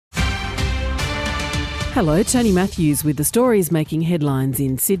Hello, Tony Matthews with the stories making headlines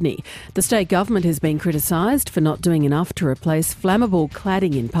in Sydney. The state government has been criticised for not doing enough to replace flammable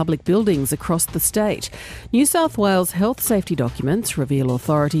cladding in public buildings across the state. New South Wales health safety documents reveal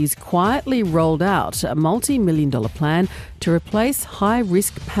authorities quietly rolled out a multi-million-dollar plan to replace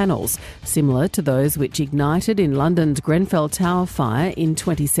high-risk panels, similar to those which ignited in London's Grenfell Tower fire in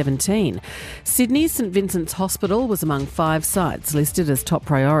 2017. Sydney's St Vincent's Hospital was among 5 sites listed as top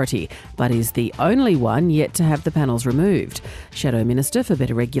priority, but is the only one yet to have the panels removed. Shadow Minister for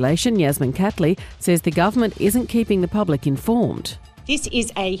Better Regulation, Yasmin Catley, says the government isn't keeping the public informed. This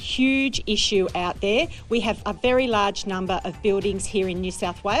is a huge issue out there. We have a very large number of buildings here in New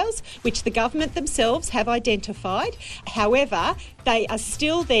South Wales, which the government themselves have identified. However, they are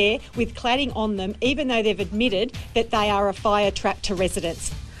still there with cladding on them, even though they've admitted that they are a fire trap to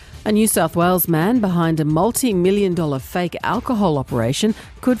residents. A New South Wales man behind a multi-million-dollar fake alcohol operation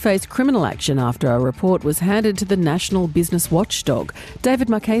could face criminal action after a report was handed to the National Business Watchdog. David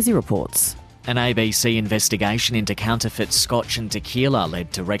Marchese reports. An ABC investigation into counterfeit scotch and tequila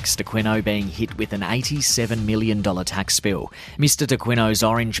led to Rex DeQuino being hit with an $87 million tax bill. Mr DeQuino's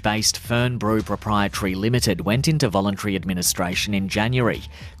orange-based Fern Brew Proprietary Limited went into voluntary administration in January.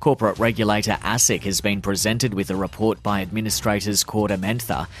 Corporate regulator ASIC has been presented with a report by administrators Corda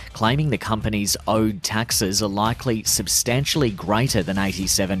Mentha claiming the company's owed taxes are likely substantially greater than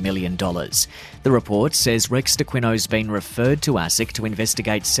 $87 million. The report says Rex DeQuino's been referred to ASIC to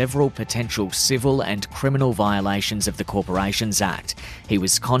investigate several potential civil and criminal violations of the Corporations Act. He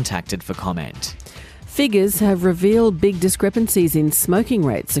was contacted for comment. Figures have revealed big discrepancies in smoking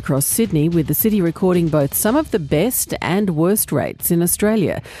rates across Sydney, with the city recording both some of the best and worst rates in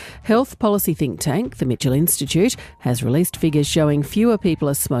Australia. Health policy think tank, the Mitchell Institute, has released figures showing fewer people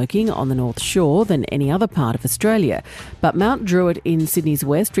are smoking on the North Shore than any other part of Australia. But Mount Druitt in Sydney's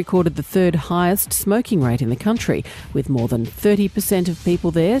west recorded the third highest smoking rate in the country, with more than 30% of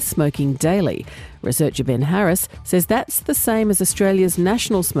people there smoking daily. Researcher Ben Harris says that's the same as Australia's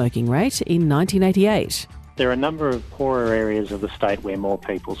national smoking rate in 1988. There are a number of poorer areas of the state where more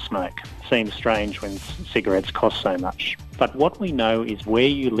people smoke. Seems strange when cigarettes cost so much. But what we know is where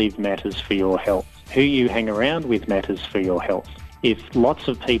you live matters for your health. Who you hang around with matters for your health. If lots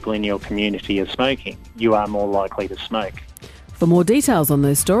of people in your community are smoking, you are more likely to smoke. For more details on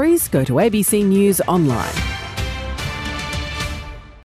those stories, go to ABC News Online.